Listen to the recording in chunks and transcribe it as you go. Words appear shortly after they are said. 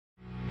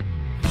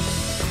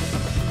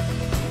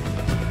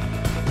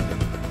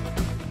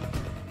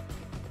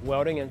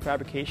Welding and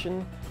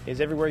fabrication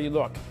is everywhere you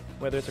look.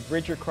 Whether it's a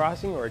bridge you're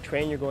crossing or a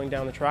train you're going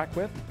down the track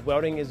with,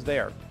 welding is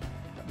there.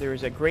 There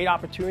is a great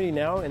opportunity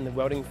now in the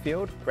welding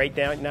field. Right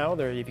down now,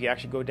 if you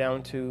actually go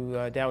down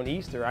to down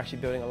east, they're actually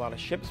building a lot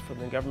of ships for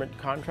the government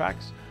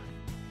contracts.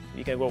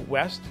 You can go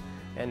west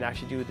and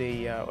actually do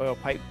the oil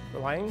pipe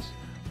lines.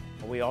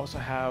 We also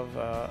have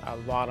a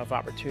lot of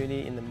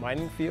opportunity in the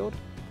mining field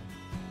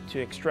to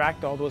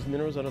extract all those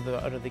minerals out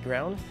of the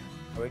ground.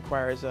 It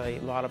requires a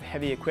lot of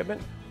heavy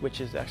equipment,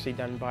 which is actually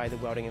done by the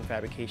welding and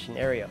fabrication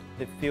area.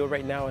 The field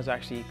right now is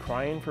actually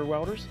crying for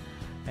welders,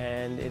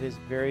 and it is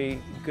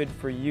very good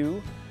for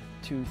you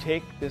to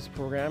take this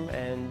program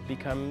and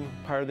become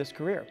part of this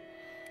career.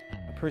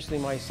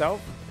 Personally myself,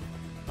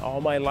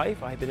 all my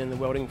life I've been in the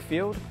welding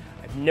field.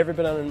 I've never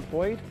been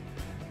unemployed,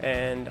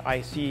 and I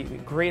see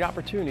great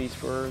opportunities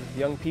for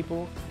young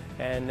people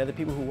and other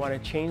people who want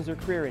to change their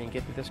career and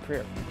get to this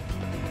career.